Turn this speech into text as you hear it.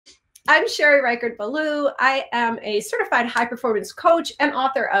I'm Sherry Reichert-Ballou. I am a certified high performance coach and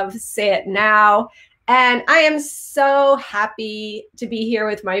author of Say It Now. And I am so happy to be here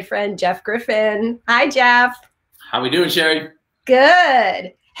with my friend, Jeff Griffin. Hi, Jeff. How we doing, Sherry?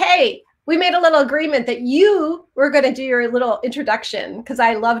 Good. Hey, we made a little agreement that you were going to do your little introduction because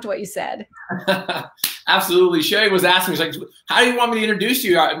I loved what you said. Absolutely. Sherry was asking, she's like, how do you want me to introduce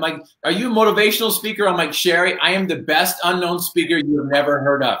you? I'm like, are you a motivational speaker? I'm like, Sherry, I am the best unknown speaker you have never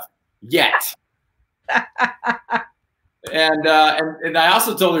heard of yet. And I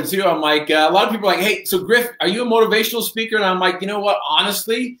also told her too, I'm like, a lot of people are like, hey, so Griff, are you a motivational speaker? And I'm like, you know what?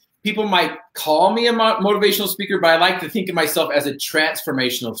 Honestly, people might call me a motivational speaker, but I like to think of myself as a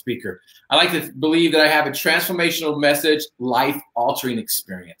transformational speaker. I like to believe that I have a transformational message, life-altering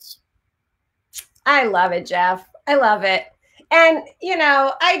experience. I love it, Jeff. I love it. And, you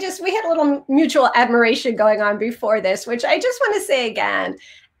know, we had a little mutual admiration going on before this, which I just want to say again,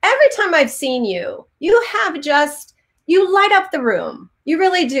 every time I've seen you, you light up the room. You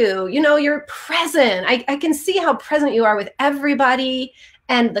really do. You know, you're present. I can see how present you are with everybody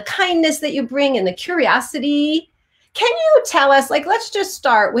and the kindness that you bring and the curiosity. Can you tell us, like, let's just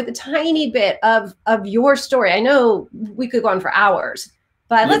start with a tiny bit of your story. I know we could go on for hours,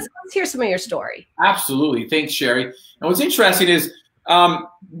 but let's hear some of your story. Absolutely. Thanks, Sherry. And what's interesting is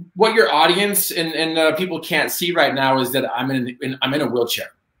what your audience and people can't see right now is that I'm in a wheelchair.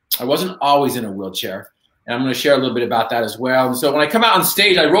 I wasn't always in a wheelchair. And I'm going to share a little bit about that as well. And so when I come out on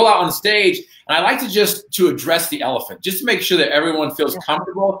stage, I roll out on stage, and I like to address the elephant, just to make sure that everyone feels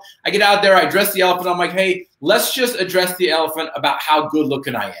comfortable. I get out there, I address the elephant. I'm like, hey, let's just address the elephant about how good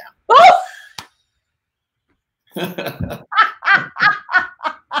looking I am.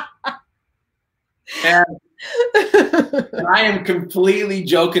 And I am completely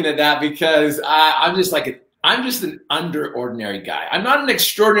joking at that because I'm just an under-ordinary guy. I'm not an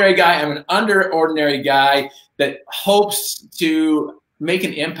extraordinary guy. I'm an under-ordinary guy that hopes to make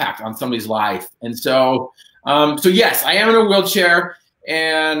an impact on somebody's life. And so, yes, I am in a wheelchair,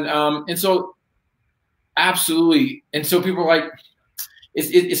 and so absolutely. And so people are like,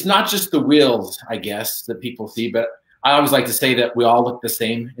 it's not just the wheels, I guess, that people see, but I always like to say that we all look the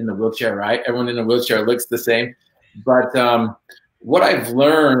same in the wheelchair, right? Everyone in a wheelchair looks the same. But what I've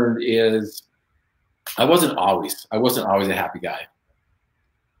learned is I wasn't always a happy guy.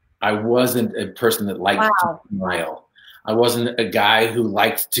 I wasn't a person that liked to smile. I wasn't a guy who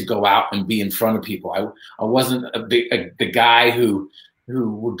liked to go out and be in front of people. I wasn't the guy who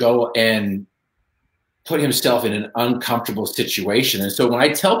would go and put himself in an uncomfortable situation. And so when I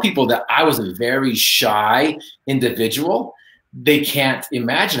tell people that I was a very shy individual, they can't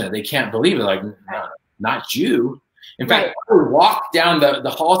imagine it. They can't believe it. Like, no, not you. In fact, I would walk down the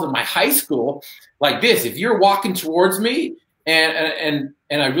halls of my high school like this. If you're walking towards me and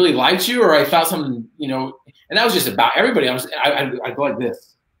I really liked you, or I felt something, you know, and that was just about everybody. I'd go like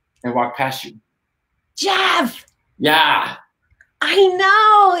this and walk past you. Jeff. Yeah. I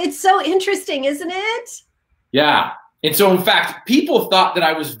know. It's so interesting, isn't it? Yeah. And so, in fact, people thought that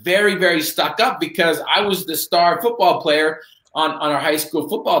I was very, very stuck up because I was the star football player on our high school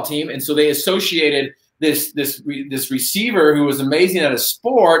football team. And so they associated this receiver who was amazing at a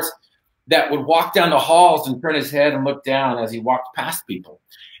sport that would walk down the halls and turn his head and look down as he walked past people.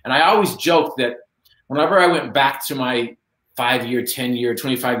 And I always joked that whenever I went back to my 5-year, 10-year,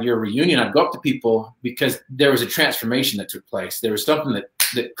 25-year reunion, I'd go up to people because there was a transformation that took place. There was something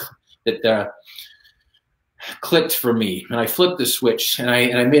that clicked for me, and I flipped the switch, and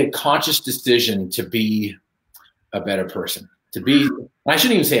I made a conscious decision to be a better person. I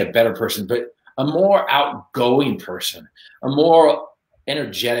shouldn't even say a better person, but a more outgoing person, a more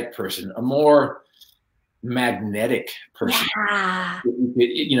energetic person, a more magnetic person,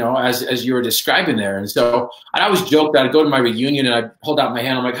 you know, as you were describing there. And so I always joke that I'd go to my reunion and I'd hold out my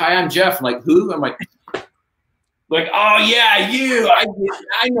hand. I'm like, hi, I'm Jeff. I'm like, who? I'm like, oh yeah, you.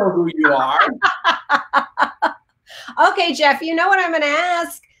 I know who you are. Okay, Jeff, you know what I'm going to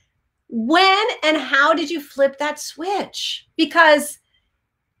ask? When and how did you flip that switch? Because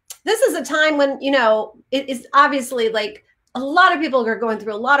this is a time when, you know, it is obviously like a lot of people are going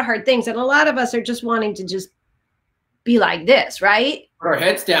through a lot of hard things, and a lot of us are just wanting to just be like this, right? Put our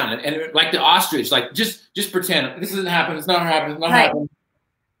heads down and like the ostrich, like just pretend this isn't happening. It's not happening. It's not happening.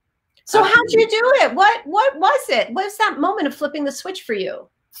 So how'd you do it? What was it? What's that moment of flipping the switch for you?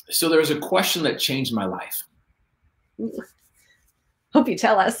 So there was a question that changed my life. Hope you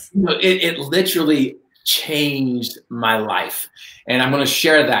tell us. It literally changed my life, and I'm going to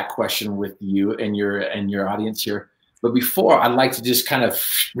share that question with you and your audience here. But before, I'd like to just kind of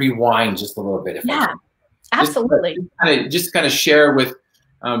rewind just a little bit. Absolutely. Just kind of share with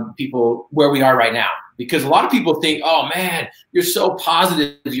people where we are right now. Because a lot of people think, oh man, you're so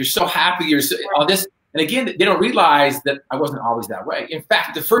positive, you're so happy, you're so, all this. And again, they don't realize that I wasn't always that way. In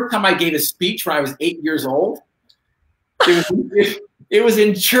fact, the first time I gave a speech when I was 8 years old, it was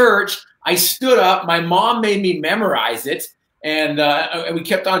in church. I stood up. My mom made me memorize it, and we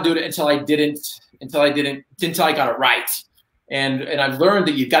kept on doing it until I got it right. And I've learned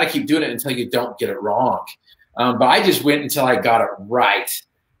that you've got to keep doing it until you don't get it wrong. But I just went until I got it right.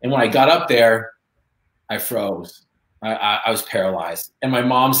 And when I got up there, I froze. I was paralyzed, and my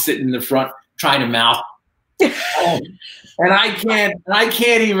mom's sitting in the front trying to mouth, and I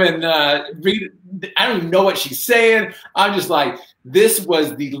can't even read. I don't even know what she's saying. I'm just like, this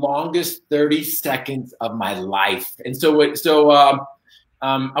was the longest 30 seconds of my life. And so I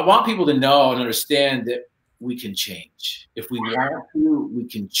want people to know and understand that we can change. If we want to, we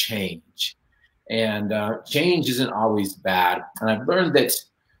can change. And change isn't always bad. And I've learned that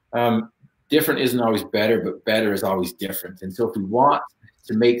different isn't always better, but better is always different. And so if we want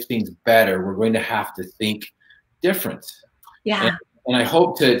to make things better, we're going to have to think different. Yeah. And I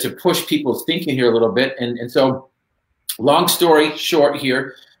hope to push people's thinking here a little bit. And so long story short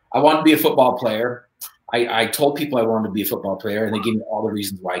here, I wanted to be a football player. I told people I wanted to be a football player, and they gave me all the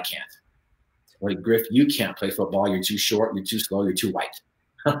reasons why I can't. Like, Griff, you can't play football. You're too short. You're too slow. You're too white.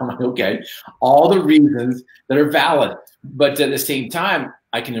 I'm like, okay, all the reasons that are valid. But at the same time,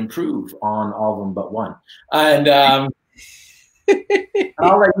 I can improve on all of them but one. And I'll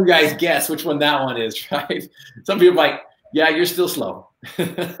let you guys guess which one that one is, right? Some people are like, yeah, you're still slow.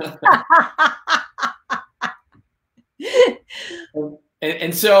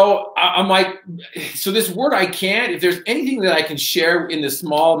 And so I'm like, so this word I can't, if there's anything that I can share in the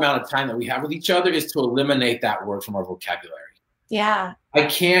small amount of time that we have with each other, is to eliminate that word from our vocabulary. Yeah. I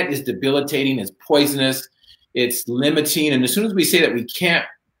can't is debilitating, it's poisonous, it's limiting. And as soon as we say that we can't,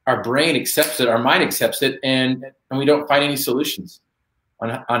 our brain accepts it, our mind accepts it, and we don't find any solutions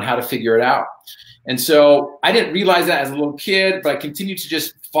on how to figure it out. And so I didn't realize that as a little kid, but I continued to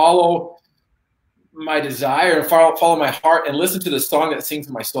just follow my desire and follow my heart and listen to the song that sings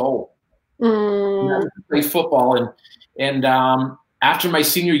in my soul. I play football, and after my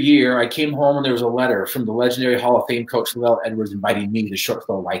senior year, I came home and there was a letter from the legendary Hall of Fame coach Lil Edwards inviting me, the short,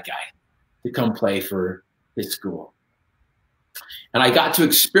 slow, white guy, to come play for his school. And I got to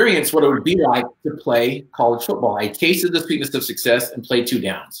experience what it would be like to play college football. I tasted the sweetness of success and played 2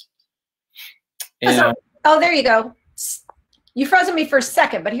 downs. And, oh, there you go. You frozen me for a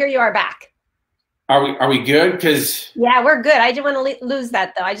second, but here you are back. Are we good? Because yeah, we're good. I didn't want to lose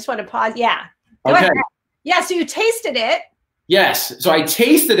that though. I just want to pause. Yeah. Go okay. ahead. Yeah. So you tasted it. Yes. So I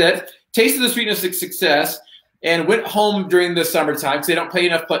tasted it, tasted the sweetness of success, and went home during the summertime because they don't pay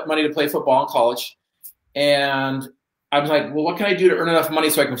enough money to play football in college. And I was like, well, what can I do to earn enough money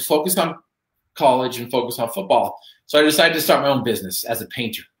so I can focus on college and focus on football? So I decided to start my own business as a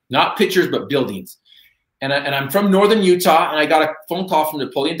painter, not pictures, but buildings. And I'm from northern Utah, and I got a phone call from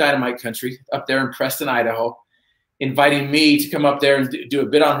Napoleon Dynamite Country up there in Preston, Idaho, inviting me to come up there and do a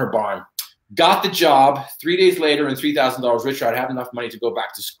bid on her barn. Got the job. 3 days later, and $3,000 richer, I'd have enough money to go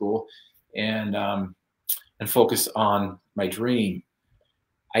back to school and focus on my dream.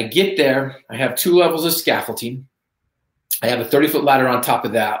 I get there. I have 2 levels of scaffolding. I have a 30-foot ladder on top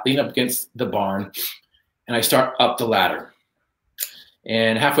of that, leaning up against the barn, and I start up the ladder.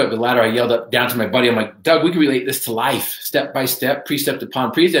 And halfway up the ladder, I yelled up down to my buddy. I'm like, Doug, we can relate this to life, step by step, precept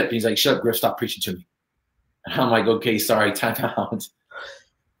upon precept. And he's like, shut up, Griff, stop preaching to me. And I'm like, okay, sorry, time out.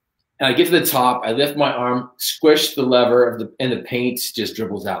 And I get to the top. I lift my arm, squish the lever, and the paint just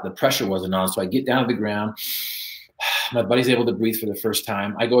dribbles out. The pressure wasn't on, so I get down to the ground. My buddy's able to breathe for the first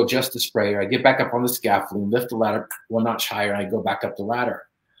time. I go adjust the sprayer. I get back up on the scaffolding, lift the ladder 1 notch higher, and I go back up the ladder.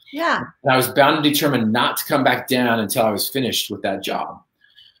 Yeah. And I was bound and determined not to come back down until I was finished with that job.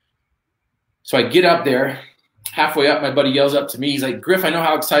 So I get up there. Halfway up, my buddy yells up to me. He's like, Griff, I know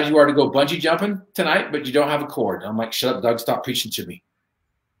how excited you are to go bungee jumping tonight, but you don't have a cord. I'm like, shut up, Doug, stop preaching to me.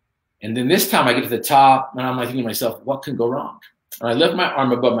 And then this time I get to the top, and I'm like thinking to myself, what can go wrong? And I lift my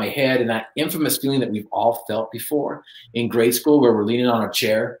arm above my head, and that infamous feeling that we've all felt before in grade school where we're leaning on our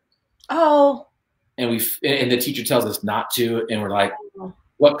chair. Oh. And the teacher tells us not to, and we're like,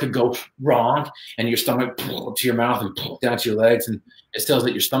 what could go wrong? And your stomach to your mouth and down to your legs, and it tells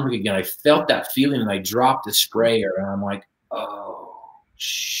that your stomach again. I felt that feeling, and I dropped the sprayer, and I'm like, oh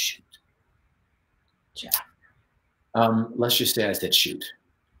shit. Jeff. Let's just say I said shoot.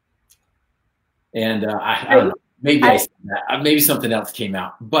 And I don't know, maybe I said that. Maybe something else came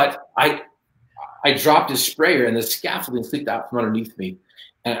out, but I dropped the sprayer, and the scaffolding slipped out from underneath me,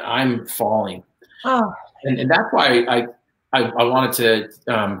 and I'm falling. Oh. And that's why I wanted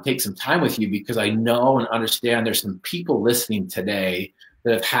to take some time with you because I know and understand there's some people listening today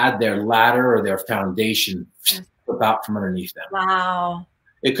that have had their ladder or their foundation flip out from underneath them. Wow.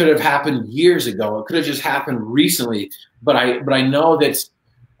 It could have happened years ago. It could have just happened recently. But I know that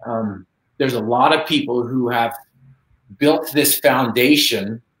there's a lot of people who have built this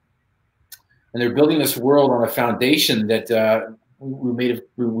foundation, and they're building this world on a foundation that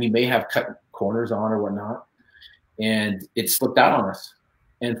we may have cut corners on or whatnot, and it slipped out on us.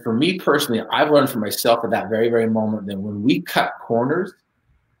 And for me personally, I've learned for myself at that very, very moment that when we cut corners,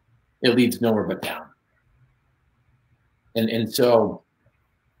 it leads nowhere but down. And so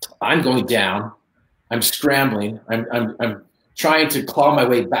I'm going down. I'm scrambling. I'm trying to claw my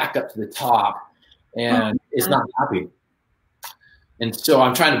way back up to the top, and it's not happening. And so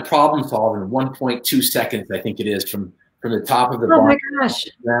I'm trying to problem solve in 1.2 seconds, I think it is, from the top of the oh my gosh.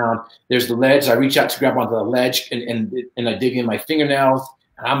 ground. There's the ledge. I reach out to grab onto the ledge, and I dig in my fingernails,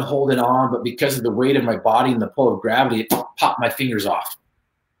 and I'm holding on, but because of the weight of my body and the pull of gravity, it popped my fingers off.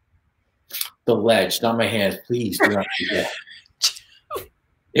 The ledge, not my hands. Please do not do that.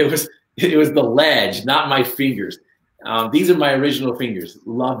 It was the ledge, not my fingers. These are my original fingers.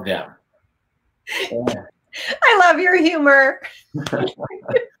 Love them. Yeah. I love your humor.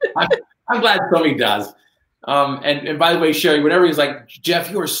 I'm glad somebody does. And by the way, Sherry, whenever he's like,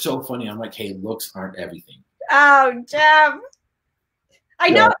 Jeff, you are so funny. I'm like, hey, looks aren't everything. Oh, Jeff. I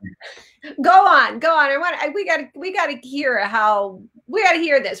know. Go on. We gotta hear how. We gotta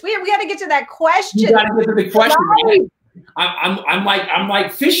hear this. We gotta get to that question. You gotta get to the question. Right? I'm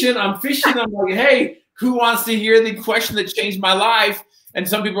like fishing. I'm fishing. I'm like, hey, who wants to hear the question that changed my life? And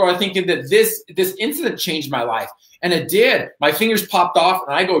some people are thinking that this incident changed my life. And it did. My fingers popped off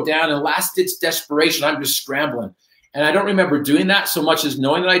and I go down, and last-ditch desperation, I'm just scrambling. And I don't remember doing that so much as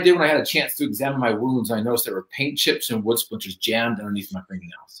knowing that I did when I had a chance to examine my wounds. I noticed there were paint chips and wood splinters jammed underneath my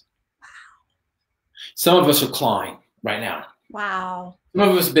fingernails. Some of us are clawing right now. Wow. Some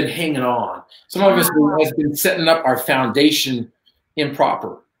of us have been hanging on. Some of us have been setting up our foundation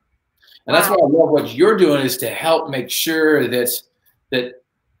improper. And that's why I love what you're doing, is to help make sure that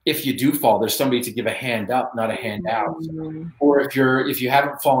if you do fall, there's somebody to give a hand up, not a hand out. Or if you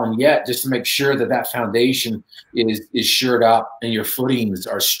haven't fallen yet, just to make sure that foundation is shored up and your footings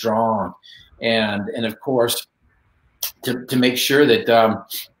are strong. And of course, to make sure that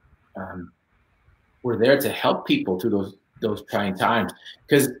we're there to help people through those trying times.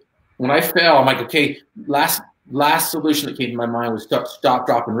 Because when I fell, I'm like, okay, last solution that came to my mind was stop,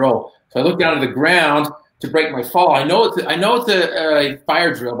 drop, and roll. So I look down to the ground to break my fall. I know it's a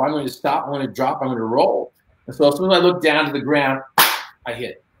fire drill, but I'm going to stop, I'm going to drop, I'm going to roll. And so as soon as I look down to the ground, I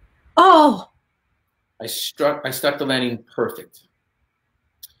hit. Oh. I stuck the landing perfect.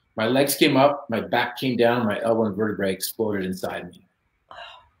 My legs came up, my back came down, my elbow and vertebrae exploded inside me.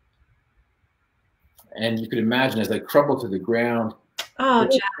 And you could imagine as I crumbled to the ground,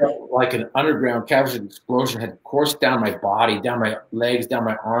 like an underground catastrophic explosion had coursed down my body, down my legs, down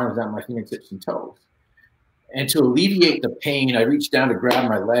my arms, down my fingertips and toes. And to alleviate the pain, I reached down to grab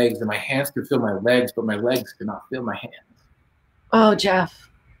my legs, and my hands could feel my legs, but my legs could not feel my hands. Oh, Jeff.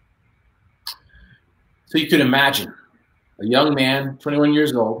 So you could imagine a young man, 21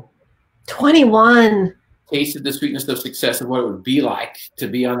 years old. 21. Tasted the sweetness of success of what it would be like to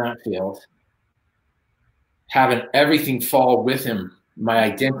be on that field. Having everything fall with him, my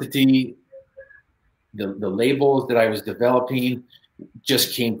identity, the labels that I was developing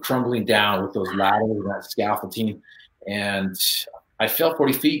just came crumbling down with those ladders and that scaffolding. And I fell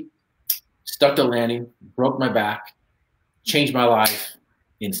 40 feet, stuck the landing, broke my back, changed my life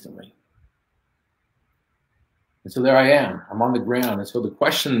instantly. And so there I am. I'm on the ground. And so the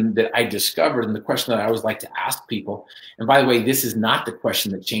question that I discovered, and the question that I always like to ask people, and by the way, this is not the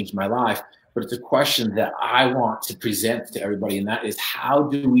question that changed my life, but it's a question that I want to present to everybody, and that is, how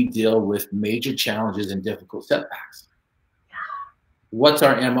do we deal with major challenges and difficult setbacks? What's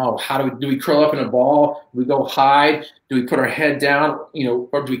our MO? How do we curl up in a ball? Do we go hide? Do we put our head down?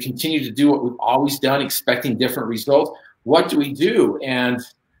 Or do we continue to do what we've always done, expecting different results? What do we do? And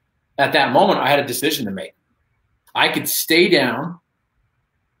at that moment, I had a decision to make. I could stay down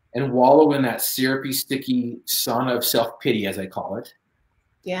and wallow in that syrupy, sticky sauna of self-pity, as I call it.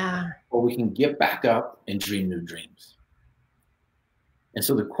 Yeah. Or we can get back up and dream new dreams. And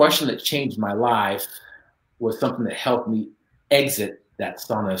so the question that changed my life was something that helped me exit that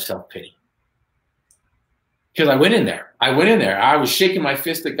sauna of self-pity. Because I went in there. I was shaking my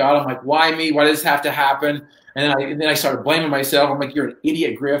fist at God. I'm like, why me? Why does this have to happen? And then I started blaming myself. I'm like, you're an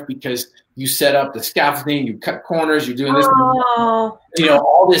idiot, Griff, because you set up the scaffolding, you cut corners, you're doing this. Oh.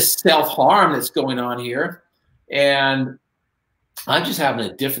 All this self-harm that's going on here. And I'm just having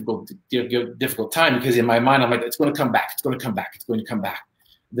a difficult time, because in my mind, I'm like, it's going to come back. It's going to come back. It's going to come back.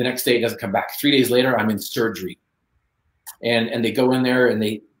 The next day it doesn't come back. 3 days later, I'm in surgery, and they go in there and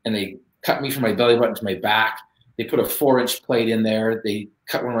they cut me from my belly button to my back. They put a 4-inch plate in there. They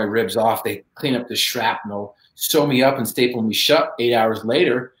cut one of my ribs off. They clean up the shrapnel, sew me up and staple me shut 8 hours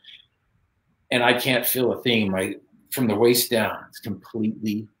later. And I can't feel a thing. From the waist down, it's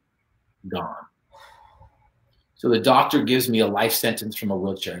completely gone. So the doctor gives me a life sentence from a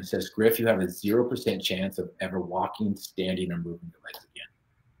wheelchair and says, Griff, you have a 0% chance of ever walking, standing, or moving your legs again.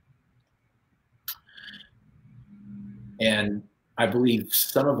 And I believe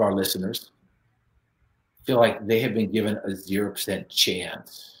some of our listeners feel like they have been given a 0%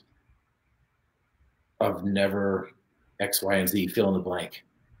 chance of never X, Y, and Z, fill in the blank.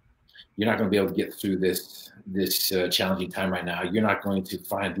 You're not going to be able to get through this challenging time right now. You're not going to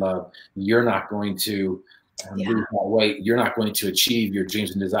find love. You're not going to lose that weight. You're not going to achieve your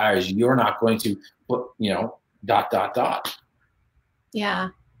dreams and desires. You're not going to put, dot. Yeah.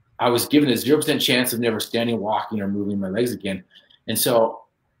 I was given a 0% chance of never standing, walking, or moving my legs again. And so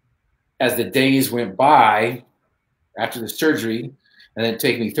as the days went by after the surgery, and then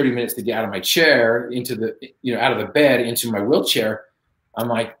taking me 30 minutes to get out of my chair out of the bed into my wheelchair, I'm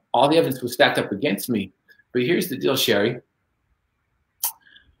like, all the evidence was stacked up against me. But here's the deal, Sherry.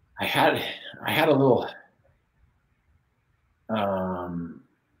 I had a little, I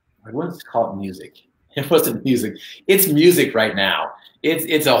wouldn't call it music. It wasn't music. It's music right now.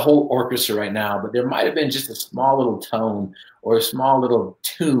 It's a whole orchestra right now, but there might have been just a small little tone or a small little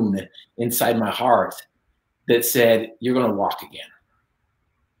tune inside my heart that said, you're going to walk again.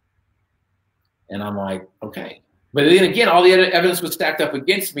 And I'm like, okay. But then again, all the evidence was stacked up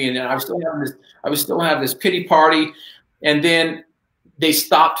against me, and I was still having this pity party. And then they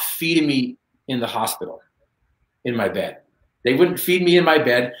stopped feeding me in the hospital, in my bed. They wouldn't feed me in my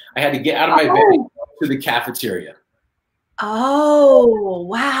bed. I had to get out of my bed and go to the cafeteria. Oh,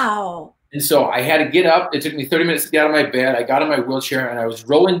 wow. And so I had to get up. It took me 30 minutes to get out of my bed. I got in my wheelchair, and I was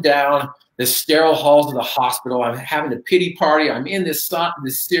rolling down the sterile halls of the hospital. I'm having a pity party. I'm in this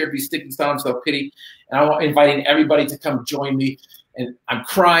therapy, sticky silent self-pity, and I'm inviting everybody to come join me. And I'm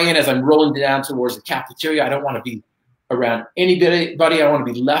crying as I'm rolling down towards the cafeteria. I don't want to be around anybody. I want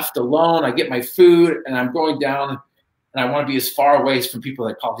to be left alone. I get my food, and I'm going down, and I want to be as far away from people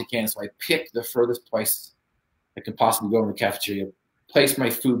as I possibly can. So I pick the furthest place I could possibly go in the cafeteria, place my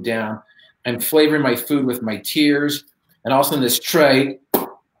food down. I'm flavoring my food with my tears, and all of a sudden this tray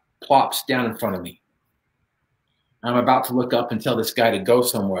plops down in front of me. I'm about to look up and tell this guy to go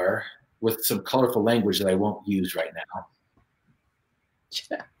somewhere with some colorful language that I won't use right now.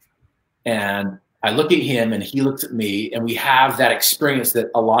 And I look at him and he looks at me, and we have that experience that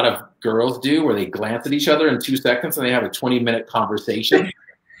a lot of girls do where they glance at each other in 2 seconds and they have a 20-minute conversation.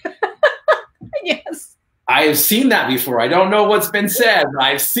 Yes. I have seen that before. I don't know what's been said, but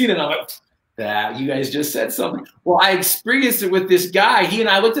I've seen it. I'm like, that you guys just said something. Well, I experienced it with this guy. He and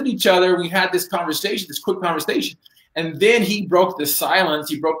I looked at each other. We had this conversation, this quick conversation. And then he broke the silence.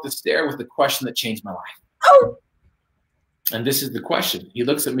 He broke the stare with the question that changed my life. Oh. And this is the question. He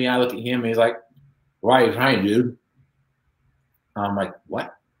looks at me. I look at him. And he's like, why are you crying, dude? I'm like,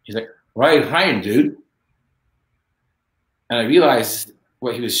 what? He's like, why are you crying, dude? And I realized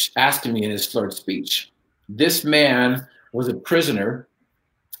what he was asking me in his slurred speech. This man was a prisoner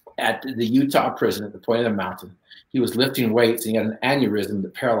at the Utah prison at the point of the mountain. He was lifting weights, and he had an aneurysm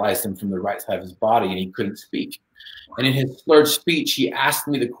that paralyzed him from the right side of his body, and he couldn't speak. And in his slurred speech, he asked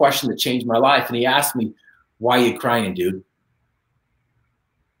me the question that changed my life, and he asked me, why are you crying, dude?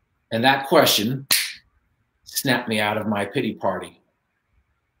 And that question snapped me out of my pity party.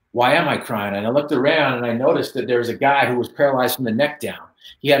 Why am I crying? And I looked around, and I noticed that there was a guy who was paralyzed from the neck down.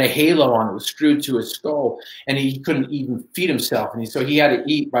 He had a halo on that was screwed to his skull, and he couldn't even feed himself. And so he had to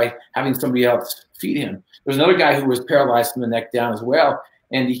eat by having somebody else feed him. There was another guy who was paralyzed from the neck down as well,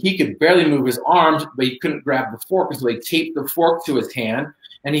 and he could barely move his arms, but he couldn't grab the fork, so they taped the fork to his hand,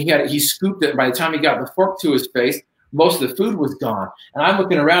 and he scooped it. By the time he got the fork to his face, most of the food was gone. And I'm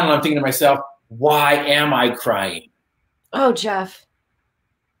looking around, and I'm thinking to myself, why am I crying? Oh, Jeff.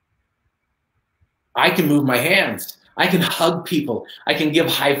 I can move my hands. I can hug people. I can give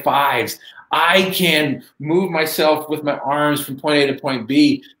high fives. I can move myself with my arms from point A to point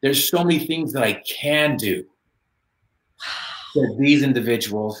B. There's so many things that I can do that these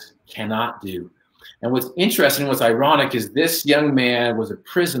individuals cannot do. And what's interesting, what's ironic is this young man was a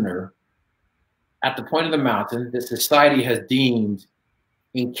prisoner at the point of the mountain that society has deemed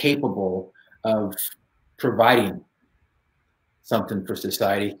incapable of providing something for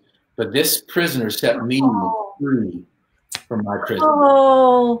society. But this prisoner set me free from my prison.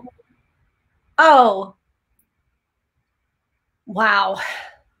 Oh, oh, wow.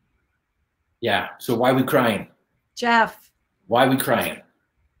 Yeah. So why are we crying? Jeff. Why are we crying?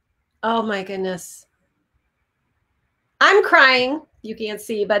 Oh my goodness. I'm crying. You can't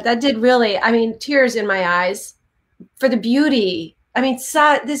see, but that did really, I mean, tears in my eyes for the beauty. I mean,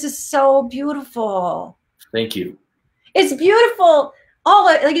 this is so beautiful. Thank you. It's beautiful.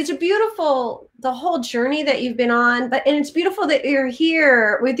 It's beautiful, the whole journey that you've been on, and it's beautiful that you're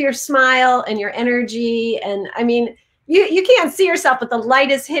here with your smile and your energy. And I mean, you can't see yourself, but the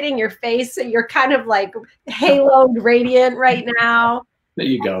light is hitting your face. So you're kind of like haloed radiant right now. There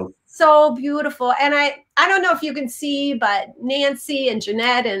you go. So beautiful. And I don't know if you can see, but Nancy and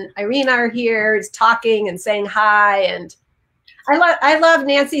Jeanette and Irina are here talking and saying hi. And I love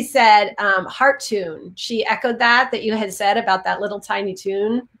Nancy said heart tune. She echoed that you had said about that little tiny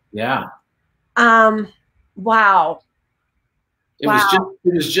tune. Yeah. Wow. It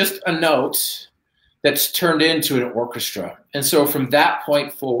was just a note that's turned into an orchestra. And so from that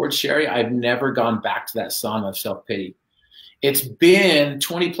point forward, Sherry, I've never gone back to that song of self-pity. It's been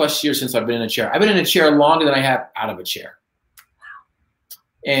 20 plus years since I've been in a chair. I've been in a chair longer than I have out of a chair.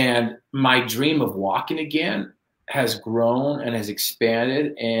 Wow. And my dream of walking again has grown and has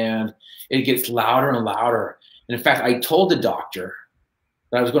expanded, and it gets louder and louder. And in fact, I told the doctor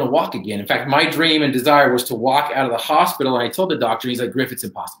that I was going to walk again. In fact, my dream and desire was to walk out of the hospital. And I told the doctor, he's like, Griff, it's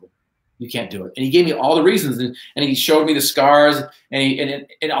impossible. You can't do it. And he gave me all the reasons, and he showed me the scars, and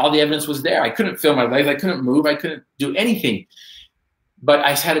all the evidence was there. I couldn't feel my legs. I couldn't move. I couldn't do anything. But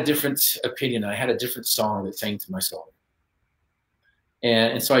I had a different opinion. I had a different song that sang to my soul.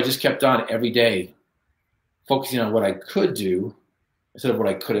 And so I just kept on every day focusing on what I could do instead of what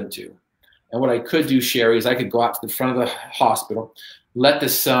I couldn't do. And what I could do, Sherry, is I could go out to the front of the hospital, let the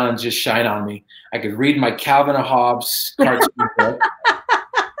sun just shine on me. I could read my Calvin and Hobbes cartoon book.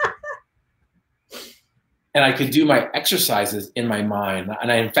 And I could do my exercises in my mind. And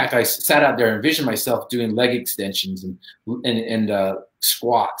in fact, I sat out there and envisioned myself doing leg extensions and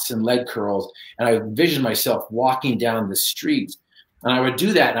squats and leg curls. And I envisioned myself walking down the street. And I would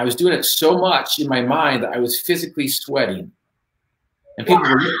do that. And I was doing it so much in my mind that I was physically sweating. And people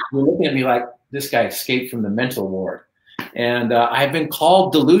were looking at me like, this guy escaped from the mental ward. And I've been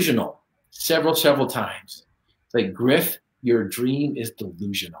called delusional several times. It's like, Griff, your dream is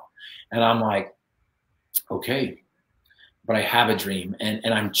delusional. And I'm like, okay, but I have a dream,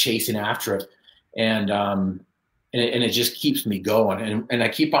 and I'm chasing after it, and it just keeps me going, and I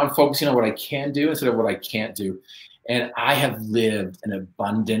keep on focusing on what I can do instead of what I can't do, and I have lived an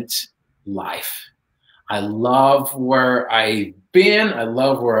abundant life. I love where I've been, I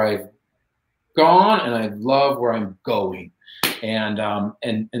love where I've gone, and I love where I'm going, and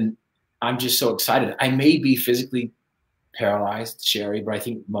I'm just so excited. I may be physically paralyzed, Sherry, but I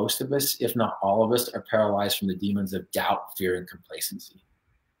think most of us, if not all of us, are paralyzed from the demons of doubt, fear, and complacency.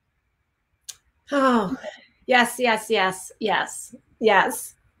 Oh, yes.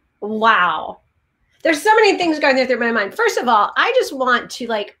 Wow. There's so many things going through my mind. First of all, I just want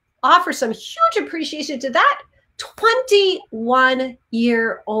to offer some huge appreciation to that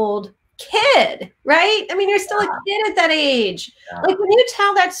 21-year-old kid, right? I mean, you're still a kid at that age. Yeah. Like when you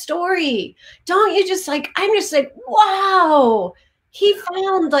tell that story, don't you just I'm just like, wow, he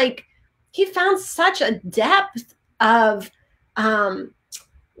found such a depth of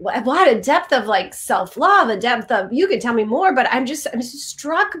what a depth of self-love, a depth of, you could tell me more, but I'm just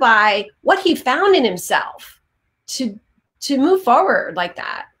struck by what he found in himself to move forward like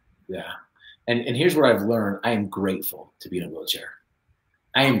that. Yeah. And here's what I've learned. I am grateful to be in a wheelchair.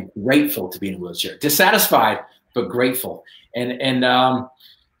 I am grateful to be in a wheelchair, dissatisfied, but grateful. And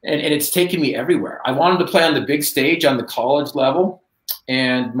it's taken me everywhere. I wanted to play on the big stage on the college level,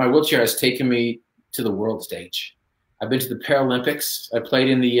 and my wheelchair has taken me to the world stage. I've been to the Paralympics. I played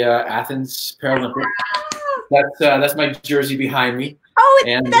in the Athens Paralympics. That's my jersey behind me. Oh,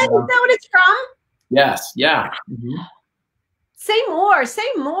 is that what it's from? Yes. Yeah. Mm-hmm. Say more.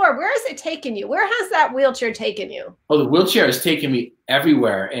 Where has it taken you? Where has that wheelchair taken you? Oh, the wheelchair has taken me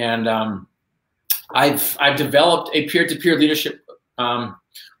everywhere. And I've developed a peer-to-peer leadership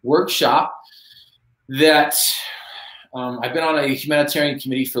workshop that I've been on a humanitarian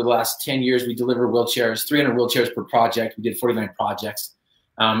committee for the last 10 years. We deliver wheelchairs, 300 wheelchairs per project. We did 49 projects.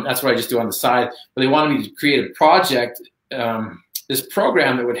 That's what I just do on the side. But they wanted me to create a project, this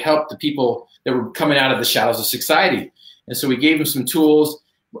program that would help the people that were coming out of the shadows of society. And so we gave them some tools,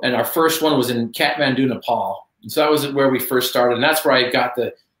 and our first one was in Kathmandu, Nepal. And so that was where we first started, and that's where I got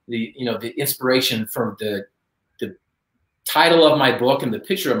the inspiration from the title of my book and the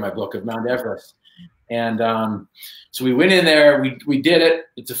picture of my book of Mount Everest. And so we went in there, we did it.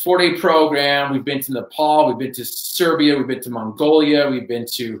 It's a 4-day program. We've been to Nepal, we've been to Serbia, we've been to Mongolia, we've been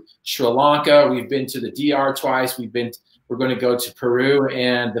to Sri Lanka, we've been to the DR twice, we're going to go to Peru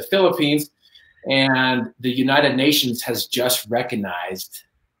and the Philippines. And the United Nations has just recognized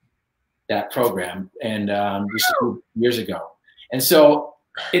that program, and just a few years ago. And so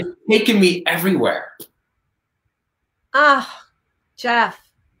it's taken me everywhere. Ah, Jeff,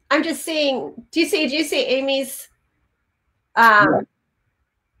 I'm just seeing, do you see Amy's, yeah.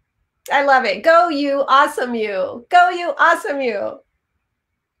 I love it. Go you, awesome you. Go you, awesome you.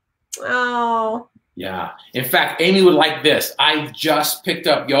 Oh. Yeah. In fact, Amy would like this. I just picked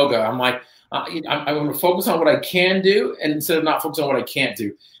up yoga. I'm like, I'm going to focus on what I can do, and instead of not focusing on what I can't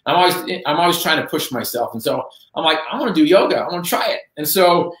do. I'm always trying to push myself. And so I'm like, I want to do yoga. I want to try it. And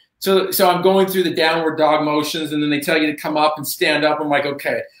so I'm going through the downward dog motions, and then they tell you to come up and stand up. I'm like,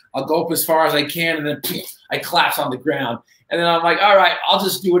 okay, I'll go up as far as I can, and then I collapse on the ground. And then I'm like, all right, I'll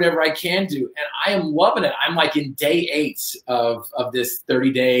just do whatever I can do. And I am loving it. I'm like in day 8 of this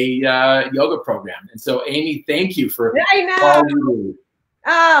 30-day yoga program. And so, Amy, thank you for all you do.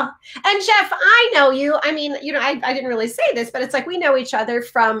 Oh, and Jeff, I know you. I mean, you know, I didn't really say this, but it's like we know each other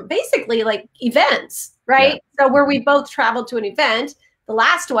from basically like events, right? Yeah. So where we both traveled to an event, the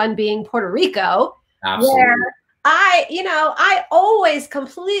last one being Puerto Rico. Absolutely. Where I always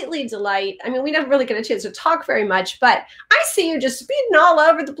completely delight. I mean, we don't really get a chance to talk very much, but I see you just speeding all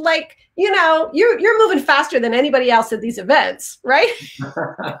over the place. You know, you're moving faster than anybody else at these events, right?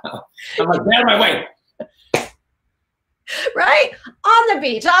 I'm like, get out of my way. Right? On the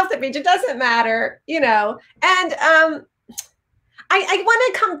beach, off the beach, it doesn't matter, you know. And I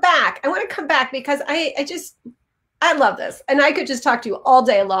want to come back. I want to come back because I love this. And I could just talk to you all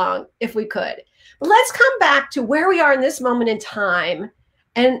day long if we could. But let's come back to where we are in this moment in time.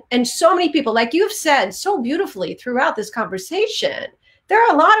 And so many people, like you've said so beautifully throughout this conversation, there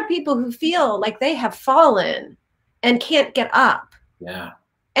are a lot of people who feel like they have fallen and can't get up. Yeah.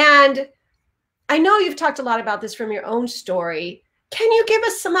 And I know you've talked a lot about this from your own story. Can you give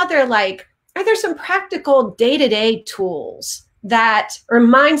us some other, like, are there some practical day-to-day tools or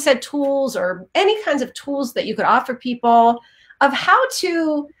mindset tools or any kinds of tools that you could offer people of how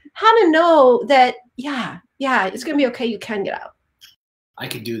to know that, yeah, it's going to be okay. You can get out. I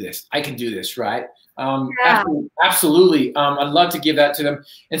can do this. I can do this. Right. Yeah. Absolutely. I'd love to give that to them.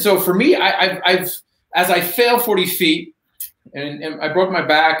 And so for me, I've as I fell 40 feet, and I broke my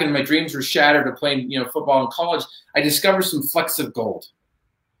back and my dreams were shattered of playing, football in college, I discovered some flecks of gold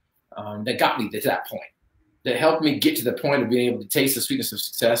that got me to that point, that helped me get to the point of being able to taste the sweetness of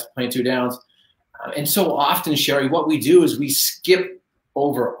success, playing 2 downs. And so often, Sherry, what we do is we skip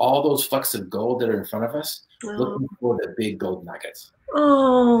over all those flecks of gold that are in front of us, looking for the big gold nuggets.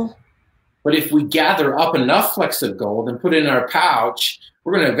 Oh. But if we gather up enough flecks of gold and put it in our pouch,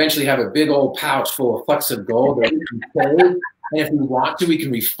 we're going to eventually have a big old pouch full of flecks of gold that we can save. And if we want to, we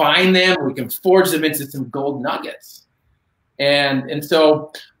can refine them. We can forge them into some gold nuggets. And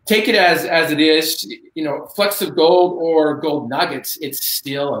so take it as it is, flecks of gold or gold nuggets, it's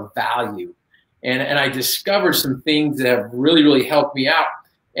still a value. And I discovered some things that have really, really helped me out.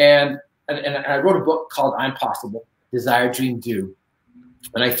 And I wrote a book called I'm Possible, Desire, Dream, Do.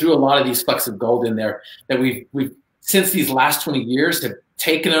 And I threw a lot of these flecks of gold in there that we've since these last 20 years have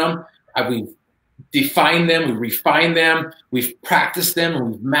taken them, we've defined them, we refined them, we've practiced them,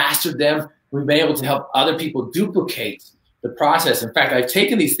 and we've mastered them. We've been able to help other people duplicate the process. In fact, I've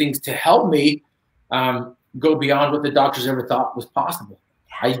taken these things to help me go beyond what the doctors ever thought was possible.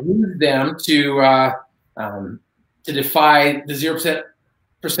 I use them to defy the 0%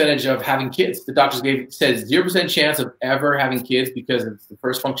 percentage of having kids. The doctors said 0% chance of ever having kids because it's the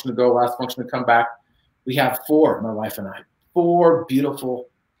first function to go, last function to come back. We have 4, my wife and I, 4 beautiful.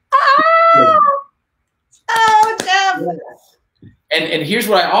 Oh, Jeff. And here's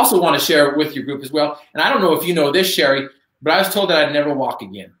what I also want to share with your group as well. And I don't know if you know this, Sherry, but I was told that I'd never walk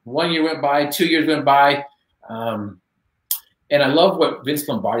again. 1 year went by, 2 years went by. And I love what Vince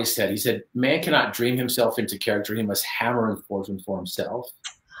Lombardi said. He said, man cannot dream himself into character. He must hammer and forge them for himself.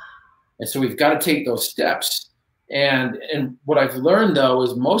 And so we've got to take those steps. And what I've learned, though,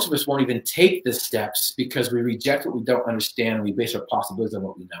 is most of us won't even take the steps because we reject what we don't understand and we base our possibilities on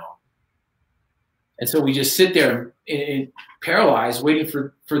what we know. And so we just sit there and paralyzed, waiting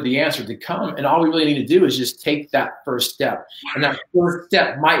for the answer to come. And all we really need to do is just take that first step. And that first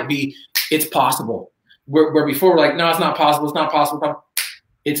step might be, it's possible. Where before we're like, no, it's not possible. It's not possible.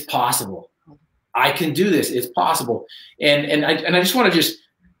 It's possible. I can do this. It's possible. And I just want to just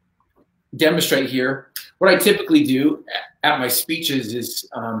demonstrate here. What I typically do at my speeches is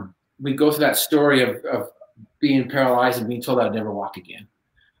we go through that story of being paralyzed and being told I'd never walk again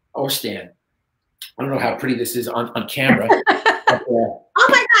or stand. I don't know how pretty this is on camera. But, oh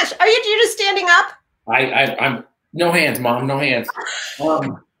my gosh, are you just standing up? I'm no hands, Mom, no hands.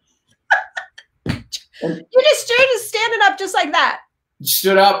 You're just standing up just like that.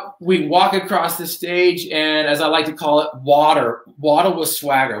 Stood up, we walk across the stage, and as I like to call it, water with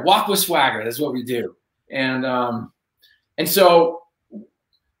swagger. Walk with swagger, that's what we do. And so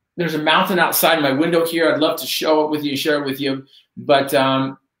there's a mountain outside my window here. I'd love to show it with you, share it with you. But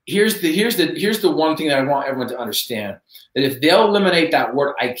here's the one thing that I want everyone to understand. That if they'll eliminate that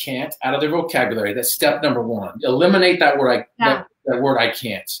word "I can't" out of their vocabulary, that's step number one. Eliminate that word that word "I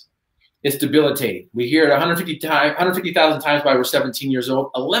can't." It's debilitating. We hear it 150,000 times by we're 17 years old.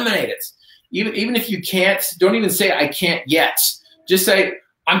 Eliminate it. Even if you can't, don't even say "I can't yet." Just say,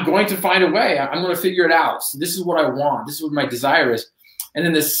 "I'm going to find a way. I'm going to figure it out. So this is what I want. This is what my desire is." And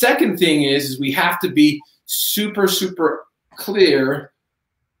then the second thing is we have to be super, super clear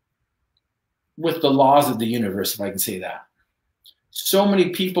with the laws of the universe, if I can say that. So many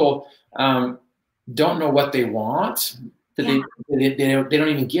people don't know what they want, that they don't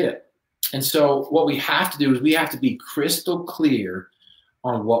even get it. And so what we have to do is we have to be crystal clear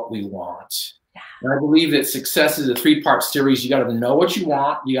on what we want. And I believe that success is a three-part series. You got to know what you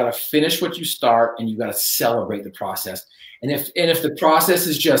want, you got to finish what you start, and you got to celebrate the process. And if the process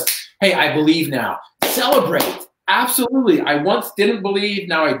is just, hey, I believe now, celebrate. Absolutely. I once didn't believe,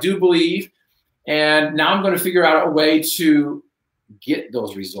 now I do believe. And now I'm going to figure out a way to get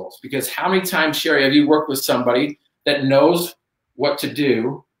those results. Because how many times, Sherry, have you worked with somebody that knows what to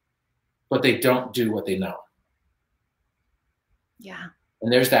do, but they don't do what they know? Yeah.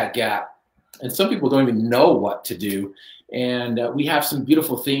 And there's that gap. And some people don't even know what to do. And we have some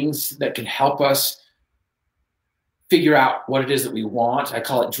beautiful things that can help us figure out what it is that we want. I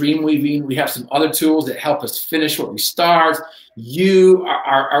call it dream weaving. We have some other tools that help us finish what we start. You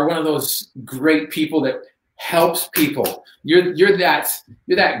are one of those great people that helps people. You're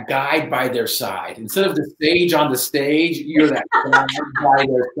that guide by their side. Instead of the sage on the stage, you're that guide by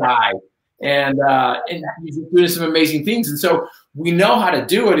their side. And you're doing some amazing things. And so we know how to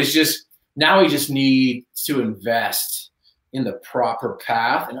do it. It's just now we just need to invest in the proper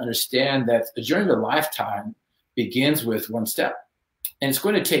path and understand that the journey of a lifetime begins with one step. And it's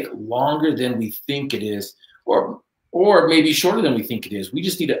going to take longer than we think it is, or maybe shorter than we think it is. We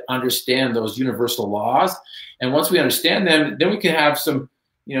just need to understand those universal laws. And once we understand them, then we can have some,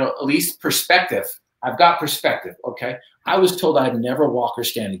 at least perspective. I've got perspective, okay? I was told I'd never walk or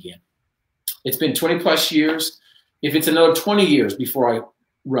stand again. It's been 20 plus years. If it's another 20 years before I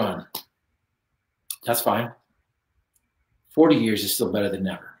run, that's fine. 40 years is still better than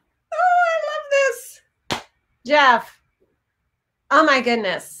never. Jeff, oh my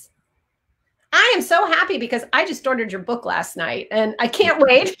goodness. I am so happy because I just ordered your book last night and I can't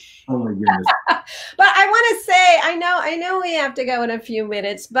wait. Oh my goodness. But I want to say, I know we have to go in a few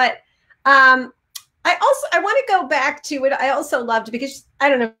minutes, but I want to go back to what I also loved, because I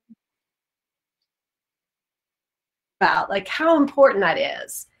don't know about like how important that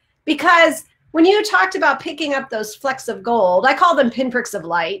is. Because when you talked about picking up those flecks of gold, I call them pinpricks of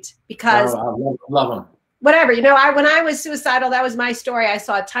light, because I love them. Whatever, when I was suicidal, that was my story. I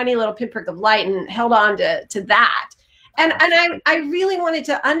saw a tiny little pinprick of light and held on to that. And I really wanted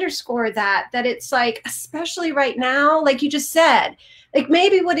to underscore that it's like, especially right now, like you just said, like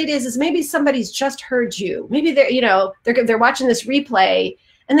maybe what it is maybe somebody's just heard you. Maybe they're watching this replay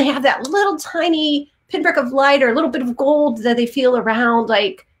and they have that little tiny pinprick of light or a little bit of gold that they feel around,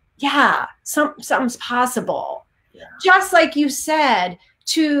 like, yeah, something's possible. Yeah. Just like you said,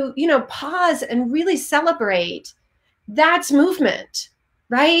 to, pause and really celebrate. That's movement,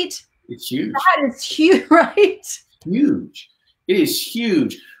 right? It's huge. That is huge, right? Huge. It is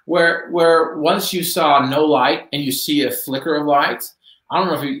huge. Where once you saw no light and you see a flicker of light, I don't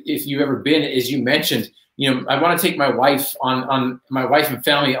know if you've ever been, as you mentioned, I want to take my wife on my wife and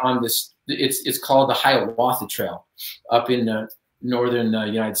family on this. It's called the Hiawatha Trail up in northern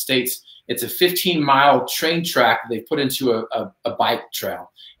United States. It's a 15-mile train track that they put into a bike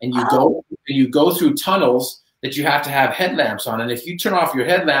trail, and you go through tunnels that you have to have headlamps on, and if you turn off your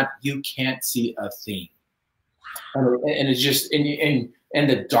headlamp, you can't see a thing, and it's just and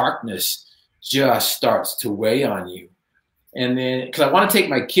the darkness just starts to weigh on you. And then, because I want to take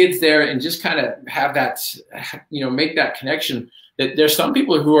my kids there and just kind of have that, make that connection that there's some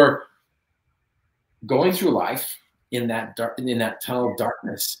people who are going through life in that tunnel of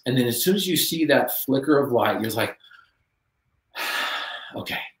darkness. And then as soon as you see that flicker of light, you're like,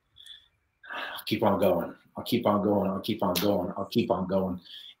 okay, I'll keep on going. I'll keep on going. I'll keep on going. I'll keep on going.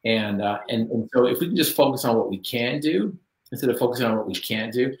 And so if we can just focus on what we can do instead of focusing on what we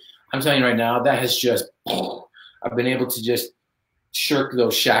can't do, I'm telling you right now, that has just, I've been able to just shirk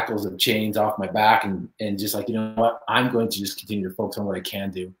those shackles of chains off my back and just like, you know what, I'm going to just continue to focus on what I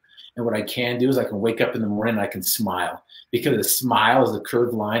can do. And what I can do is I can wake up in the morning and I can smile, because a smile is a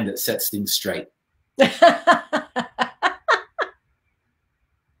curved line that sets things straight.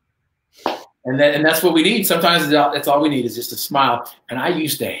 And that's what we need. Sometimes that's all we need is just a smile. And I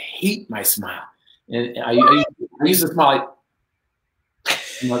used to hate my smile. And I used to smile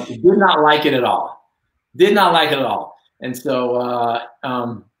like, did not like it at all. Did not like it at all. And so,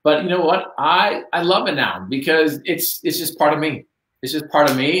 but you know what? I love it now, because it's just part of me. It's just part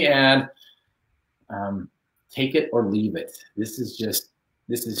of me, and take it or leave it. This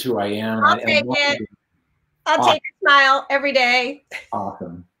is who I am. I'll take it. I'll take a smile every day.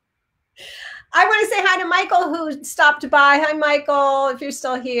 Awesome. I want to say hi to Michael, who stopped by. Hi, Michael, if you're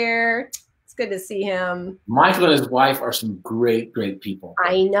still here. It's good to see him. Michael and his wife are some great, great people.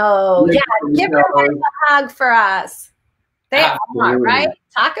 I know. Yeah, give them a hug for us. They Absolutely. are, right?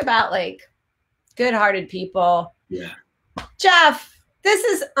 Talk about like good-hearted people. Yeah. Jeff, this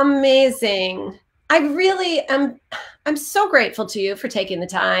is amazing. I really am. I'm so grateful to you for taking the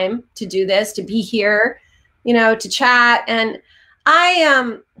time to do this, to be here, you know, to chat. And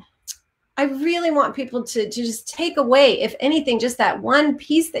I really want people to just take away, if anything, just that one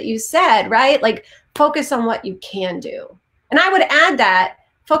piece that you said, right? Like focus on what you can do. And I would add that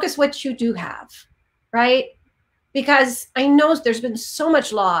focus what you do have, right? Because I know there's been so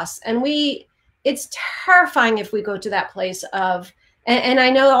much loss, and it's terrifying if we go to that place of, and I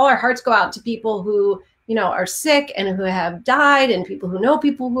know all our hearts go out to people who, you know, are sick and who have died, and people who know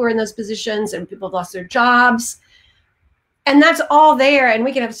people who are in those positions, and people have lost their jobs. And that's all there, and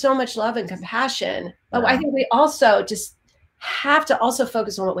we can have so much love and compassion. But I think we also just have to also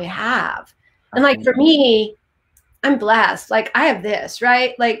focus on what we have. And like for me, I'm blessed. Like I have this,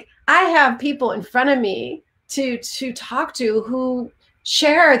 right? Like I have people in front of me to talk to who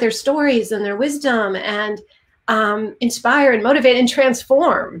share their stories and their wisdom and inspire and motivate and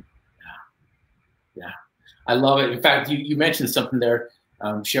transform. Yeah, I love it. In fact, you mentioned something there,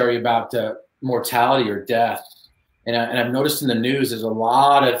 Sherry, about mortality or death. And I've noticed in the news, there's a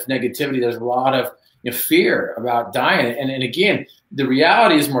lot of negativity. There's a lot of fear about dying. And again, the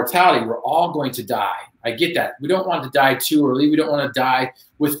reality is mortality. We're all going to die. I get that. We don't want to die too early. We don't want to die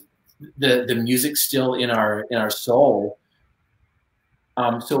with the music still in our soul.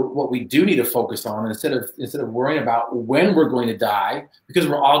 So what we do need to focus on, instead of worrying about when we're going to die, because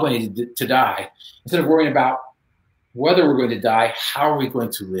we're all going to die, instead of worrying about whether we're going to die, how are we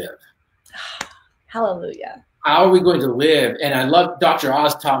going to live? Hallelujah. How are we going to live? And I love Dr.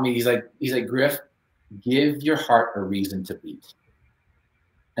 Oz taught me, he's like, Griff, give your heart a reason to beat.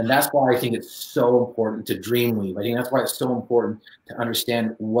 And that's why I think it's so important to dream weave. I think that's why it's so important to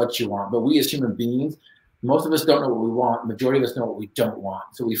understand what you want. But we as human beings, most of us don't know what we want. The majority of us know what we don't want.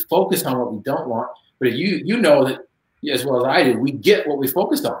 So we focus on what we don't want. But if you know that as well as I do, we get what we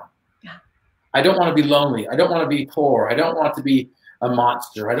focus on. Yeah. I don't want to be lonely. I don't want to be poor. I don't want to be a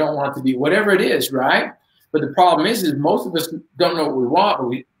monster. I don't want to be whatever it is, right? But the problem is most of us don't know what we want,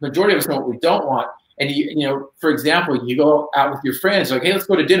 but majority of us know what we don't want. And you know, for example, you go out with your friends, like, hey, let's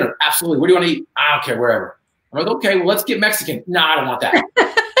go to dinner. Absolutely. What do you want to eat? I don't care, wherever. I'm like, okay, well, let's get Mexican. No, I don't want that.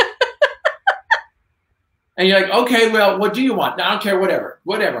 And you're like, okay, well, what do you want? No, I don't care, whatever.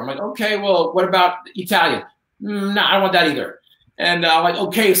 I'm like, okay, well, what about Italian? No, I don't want that either. And I'm like,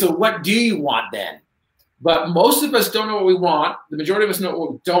 okay, so what do you want then? But most of us don't know what we want. The majority of us know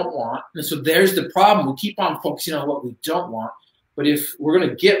what we don't want. And so there's the problem. We keep on focusing on what we don't want. But if we're going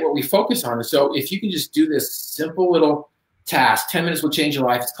to get what we focus on, and so if you can just do this simple little task, 10 minutes will change your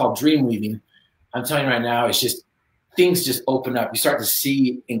life. It's called dream weaving. I'm telling you right now, it's just, things just open up. You start to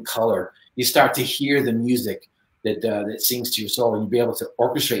see in color. You start to hear the music that sings to your soul, and you'll be able to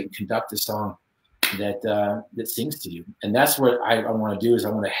orchestrate and conduct a song that sings to you. And that's what I want to do, is I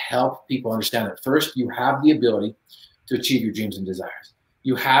want to help people understand that first, you have the ability to achieve your dreams and desires.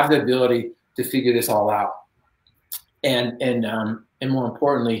 You have the ability to figure this all out. And more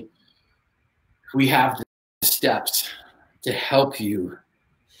importantly, we have the steps to help you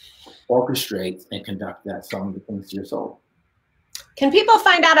orchestrate and conduct that song that sings to your soul. Can people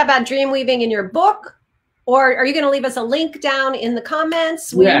find out about dream weaving in your book? Or are you going to leave us a link down in the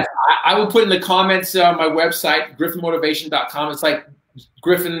comments? Yes, I will put in the comments my website, griffinmotivation.com. It's like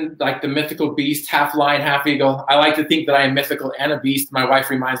Griffin, like the mythical beast, half lion, half eagle. I like to think that I am mythical and a beast. My wife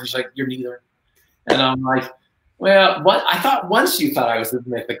reminds me, she's like, you're neither. And I'm like, well, what? I thought once you thought I was the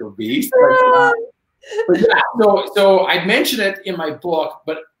mythical beast. But yeah, so I mention it in my book,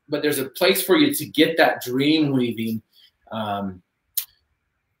 but there's a place for you to get that dream weaving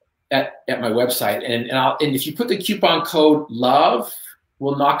at my website. And if you put the coupon code LOVE,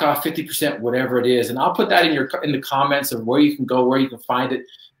 we'll knock off 50%, whatever it is. And I'll put that in the comments of where you can go, where you can find it.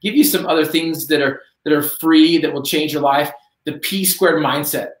 Give you some other things that are free that will change your life. The P squared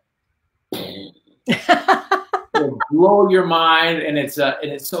mindset. It'll blow your mind, and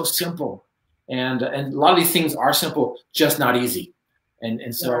it's so simple. And a lot of these things are simple, just not easy.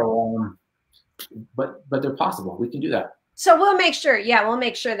 And so, but they're possible. We can do that. So we'll make sure, we'll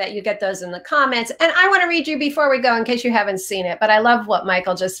make sure that you get those in the comments. And I want to read you before we go in case you haven't seen it, but I love what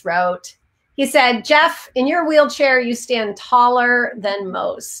Michael just wrote. He said, Jeff, in your wheelchair, you stand taller than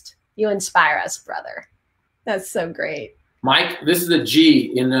most. You inspire us, brother. That's so great. Mike, this is a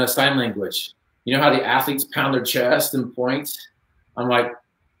G in sign language. You know how the athletes pound their chest and point? I'm like,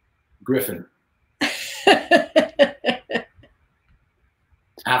 Griffin.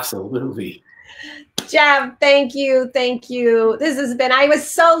 Absolutely. Jeff, thank you. Thank you. This has been, I was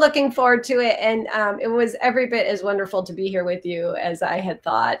so looking forward to it. And it was every bit as wonderful to be here with you as I had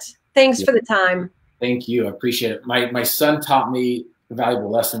thought. Thanks for the time. Thank you. I appreciate it. My son taught me a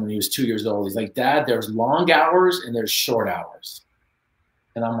valuable lesson when he was 2 years old. He's like, Dad, there's long hours and there's short hours.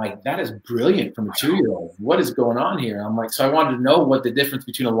 And I'm like, that is brilliant from a 2-year-old. What is going on here? And I'm like, so I wanted to know what the difference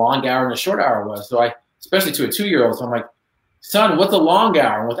between a long hour and a short hour was. So especially to a 2-year-old, so I'm like, son, what's a long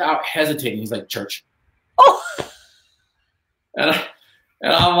hour? And without hesitating, he's like, church. Oh. And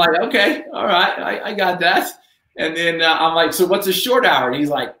I'm like, okay, all right, I got that. And then I'm like, so what's a short hour? And he's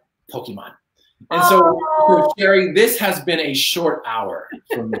like, Pokemon. And so Sherry, this has been a short hour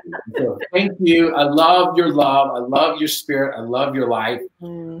for me. So thank you. I love your love. I love your spirit. I love your life.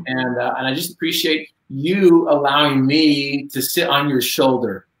 And I just appreciate you allowing me to sit on your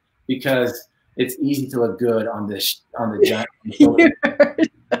shoulder, because it's easy to look good on the giant shoulder.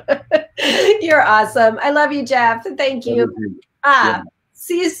 You're awesome. I love you, Jeff. Thank you.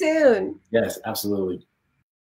 See you soon. Yes, absolutely.